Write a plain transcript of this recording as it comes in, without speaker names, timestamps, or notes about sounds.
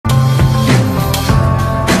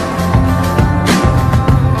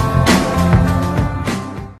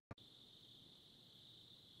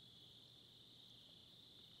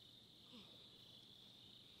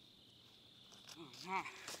Huh?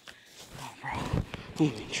 Oh, bro.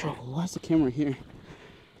 I'm in trouble. Why is the camera here?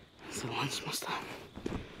 It's the lunch must have.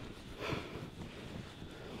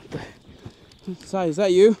 What the? Sai, is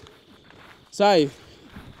that you? Sai.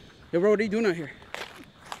 Yo, bro, what are you doing out here?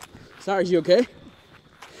 Cyrus, you okay?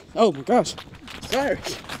 Oh my gosh.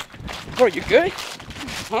 Cyrus. Bro, you good?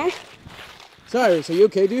 Huh? Cyrus, are you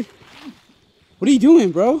okay, dude? What are you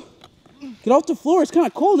doing, bro? Get off the floor. It's kind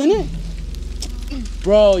of cold, isn't it?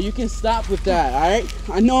 Bro, you can stop with that, all right?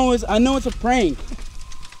 I know it's a prank.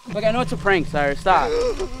 Like, I know it's a prank, Cyrus. Stop.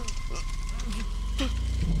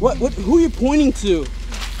 What? Who are you pointing to?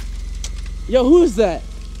 Yo, who is that?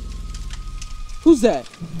 Who's that?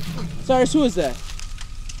 Cyrus, who is that?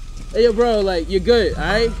 Hey, yo, bro, like, you're good, all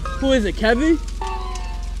right? Who is it, Kevin?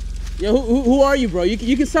 Yo, who are you, bro?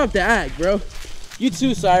 You can stop the act, bro. You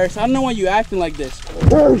too, Cyrus. I don't know why you acting like this.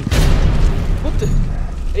 What the?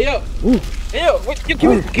 Hey, yo. Ooh. Hey, yo, what? Yo,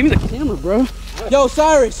 give me the camera, bro. Yo,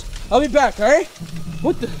 Cyrus, I'll be back, all right?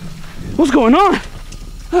 What the? What's going on?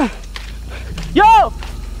 Yo!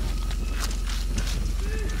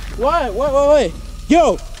 What? Wait.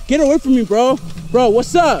 Yo, get away from me, bro. Bro,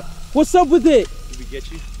 what's up? What's up with it? Did we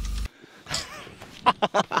get you?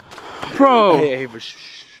 Bro. Hey, but shh,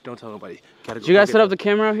 don't tell nobody. Did you guys set up the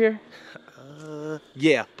camera out here?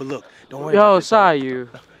 Yeah, but look, don't worry. Yo, saw you.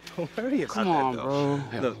 Don't worry about Come on, that, bro.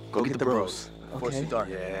 Hey, look, go get the bros. Before it's Okay. too dark.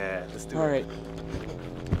 Yeah, let's do it. All right.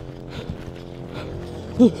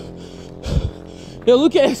 Yo,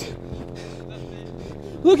 look at it.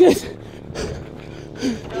 Look at it.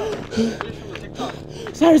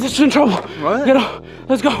 Cyrus is in trouble. What? Get up.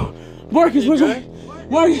 Let's go. Marcus, where's my...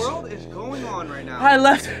 Marcus. What world is going on right now? I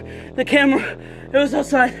left the camera. It was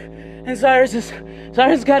outside. And Cyrus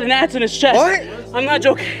got an axe in his chest. What? I'm not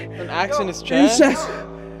joking. An axe in his In chest? his chest.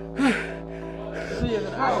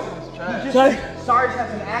 Cyrus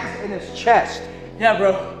has an axe in his chest. Yeah,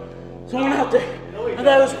 bro. Someone out there. I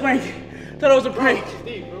thought it was a prank. Thought it was a prank.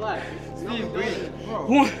 Steve, relax. Steve, breathe.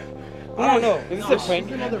 Come on. I don't know. Is this a prank?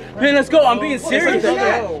 Man, let's go. I'm being serious.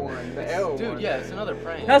 Dude, yeah, it's another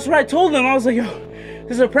prank. That's what I told him. I was like, yo,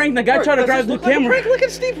 this is a prank. The guy tried to grab the camera. Look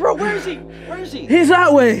at Steve, bro. Where is he? Where is he? He's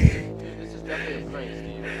that way. Dude, this is definitely a prank,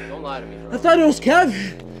 Steve. Don't lie to me, bro. I thought it was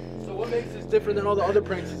Kevin. So what makes this different than all the other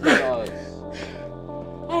pranks he's done?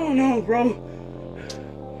 I don't know, bro.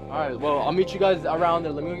 Alright, well, I'll meet you guys around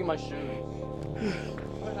there. Let me go get my shoes.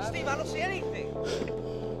 Steve, I don't see anything.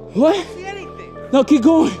 What? I don't see anything. No, keep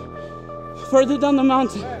going. Further down the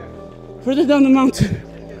mountain. Further down the mountain.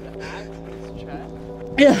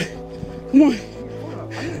 Yeah. Come on.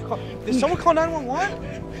 Did someone call 911?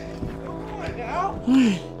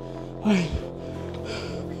 Alright.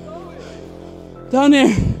 Down there.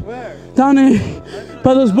 Where? Down there.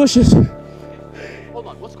 By those bushes. Hold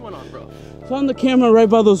on, what's going on, bro? Found the camera right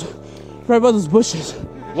by those bushes.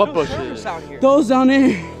 What bushes? Out here. Those down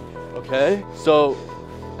there. Okay, so,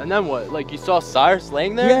 and then what? Like, you saw Cyrus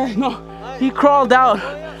laying there? Yeah, no. He crawled out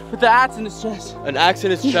with the axe in his chest. An axe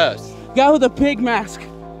in his chest. Guy with a pig mask.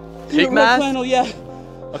 Pig Red mask? flannel, yeah.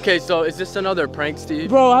 Okay, so is this another prank, Steve?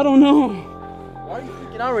 Bro, I don't know. Why are you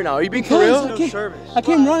freaking out right now? Are you being for real? I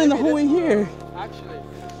came running the whole way here. Actually,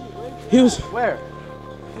 He was Where?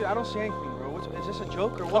 dude, I don't see anything, bro. Is this a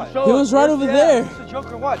joke or what? he was right over there. Is this a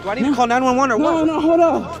joke or what? Do I need to call 911 or what? No, hold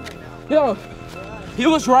up. Yo, he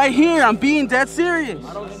was right here. I'm being dead serious.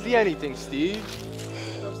 I don't see anything, Steve.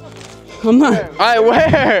 I'm not. Alright,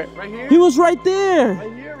 where? Right here? He was right there.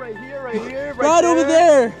 Right here, right here, right here, Right over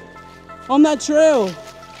there. On that trail.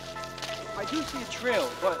 I do see a trail,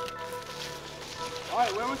 but...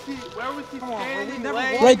 Alright, where was he standing?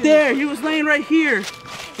 Right there. He was laying right here.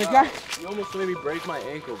 The guy. You almost made me break my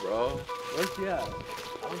ankle, bro. Where's he at?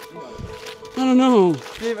 I don't know.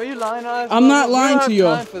 Steve, are you lying to us? I'm not lying to you.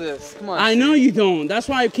 Time for this. Come on. I know you don't. That's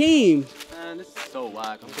why I came. Man, this is so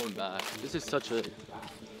whack. I'm going back. This is such a...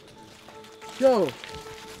 Yo,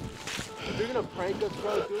 If you're gonna prank us,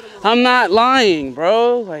 bro, do it in the... I'm not lying,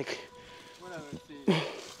 bro. Like. Whatever, Steve.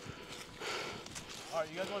 Alright,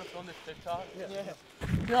 you guys wanna film this TikTok? Yeah.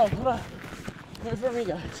 Yo, hold on. Wait for me,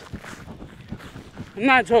 guys. I'm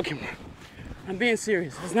not joking, bro. I'm being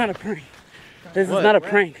serious. It's not a prank. This is not a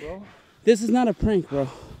prank. Bro? This is not a prank, bro.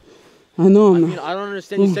 I know I'm I mean, not. I don't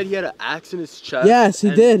understand. You said he had an axe in his chest. Yes, he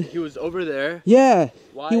and did. He was over there. Yeah,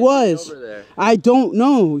 Why he is was. over there? I don't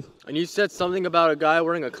know. And you said something about a guy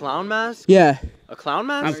wearing a clown mask? Yeah, A clown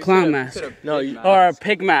mask? I'm clown mask. No, you... Or a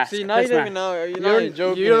pig mask. See, now you Piss don't mask. even know. You're You not even don't,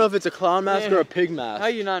 joking. you don't know if it's a clown mask or a pig mask. How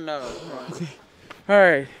you not know? All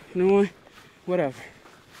right, you know what? Whatever.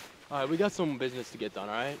 Alright, we got some business to get done,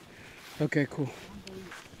 alright? Okay, cool.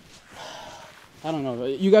 I don't know.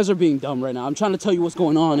 You guys are being dumb right now. I'm trying to tell you what's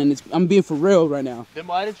going on, and I'm being for real right now. Then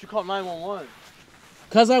why didn't you call 911?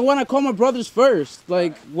 Cause I want to call my brothers first.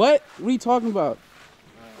 Like, what? What are you talking about?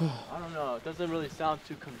 I don't know. It doesn't really sound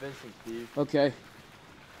too convincing, Steve. Okay.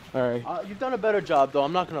 All right. You've done a better job, though.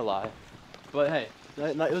 I'm not gonna lie. But hey,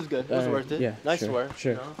 it was good. It was worth it. Yeah. Nice sure, work.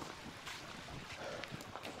 Sure. You know?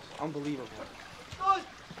 Unbelievable.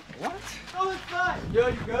 What? Go inside. Yo,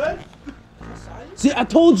 you good? See, I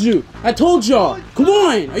told you. I told y'all. Come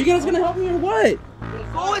on. Are you guys gonna help me or what?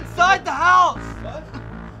 Go inside the house.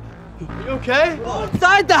 Are you okay? Go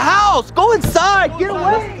inside the house. Go inside. Get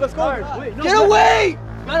away. Let's go. Wait, no, Get away.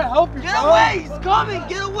 Gotta help you. Get away. He's coming.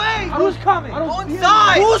 Get away. Who's coming? Go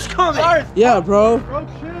inside. Who's coming? Yeah, bro. Bro,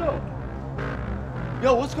 chill.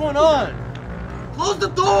 Yo, what's going on? Close the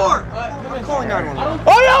door. I'm calling 911.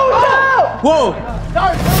 Oh no! Whoa.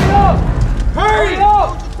 Sorry, hurry up! Hurry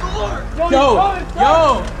up! Yo.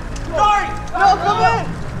 Sorry. No, come in.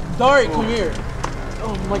 Sorry, come here.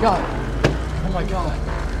 Oh my god. Oh my god.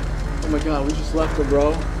 Oh my god, we just left him,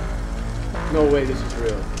 bro. No way this is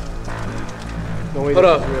real. No way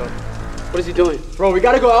this is real. What is he doing? Bro, we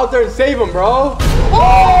gotta go out there and save him, bro.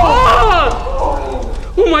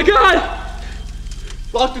 Oh my God.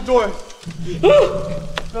 Lock the door.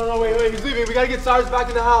 No, wait, he's leaving. We gotta get Cyrus back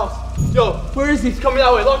in the house. Yo, Where is he? he's coming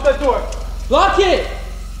that way. Lock that door. Lock it.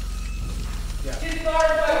 Get Cyrus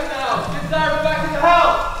back in the house. Get Cyrus back in the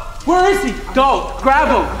house. Where is he? Go. Grab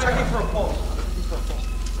him. Checking for a pulse.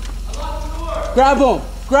 Lock the door. Grab him.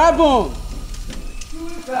 Grab him.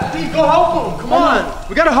 Steve, go help him. Come on.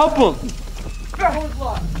 We gotta help him. Grab him.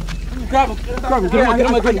 Grab him. Get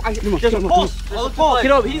him. Get him. There's a pulse. There's a pulse.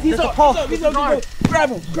 Get up. He's up. He's up. Grab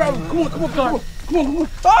him. Grab him. Come on.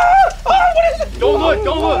 What is it? Don't look.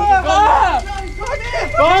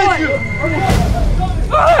 Behind you.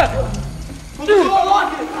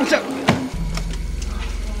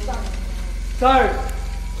 Cyrus.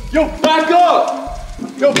 Yo, back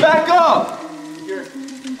up.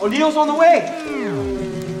 O'Neill's on the way.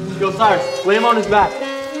 Yo, Cyrus, lay him on his back.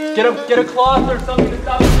 Get a cloth or something to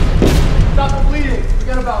stop the bleeding.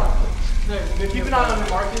 Forget about it. There, keep an eye on him,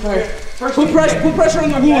 Marcus. Right. Put pressure on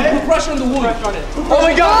the wound. Put pressure on the wound. Pressure on it. Oh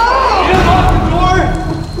my God! Get him off the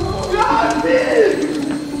door! God, man!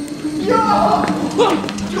 Yo!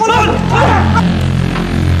 What's going on?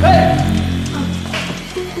 Hey!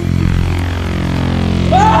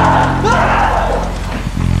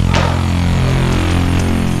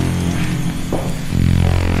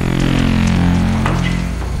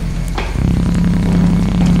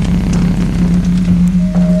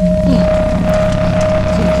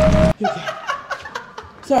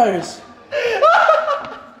 Cyrus.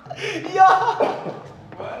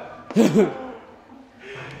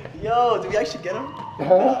 Yo, did we actually get him?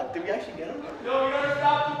 Did we actually get him? Yo, we gotta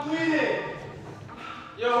stop the bleeding!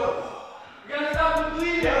 Yo, we gotta stop the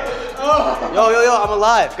bleeding! Yo, I'm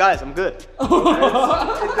alive. Guys, I'm good. It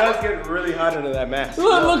does get really hot under that mask.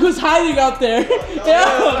 Look who's hiding out there.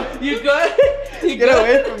 Yo, you good? You Get good?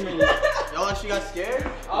 away from me. Y'all actually got scared?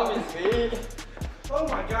 Obviously. Oh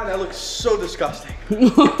my god, that looks so disgusting.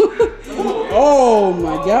 Oh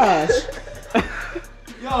my gosh.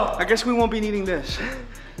 I guess we won't be needing this.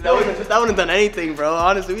 That wouldn't have done anything, bro.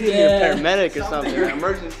 Honestly, we need to get a paramedic or something. An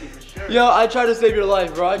emergency for sure. Yo, I tried to save your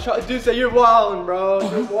life, bro. Dude said you're wildin', bro.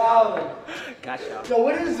 You're wildin'. Gotcha. Yo,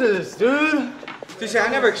 what is this, dude? See, I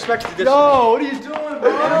never expected this. Yo, what are you doing, bro?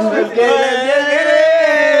 Let's get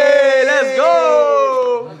it. Let's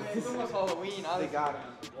go. It's almost Halloween. They got him.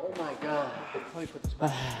 Oh my god.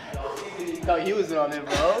 No, he was on it,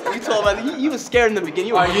 bro. You told him he was scared in the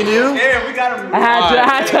beginning. You knew? Yeah, we got him. I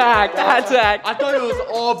had to act. I thought it was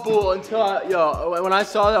all bull until when I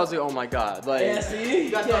saw that, I was like, oh my god. Like, Yeah, see?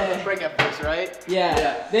 You guys thought it was break at first, right?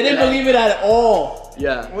 Yeah. They didn't believe it at all.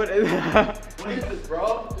 yeah. What is What is this,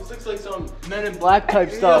 bro? This looks like some Men in Black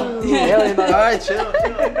type stuff. Alright, chill.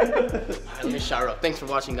 Alright, let me shower up. Thanks for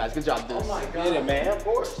watching, guys. Good job, dude. Oh my god, man. Of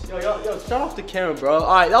course. Yo, shut off the camera, bro.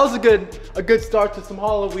 All right, that was a good start to some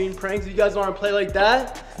Halloween pranks. If you guys want to play like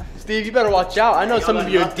that, Steve, you better watch out. I know some of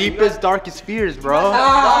your deepest, darkest fears, bro.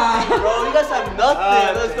 Bro, you guys have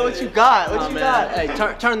nothing. Let's know what you got. What you got? Hey,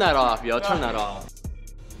 turn that off, yo. Turn that off.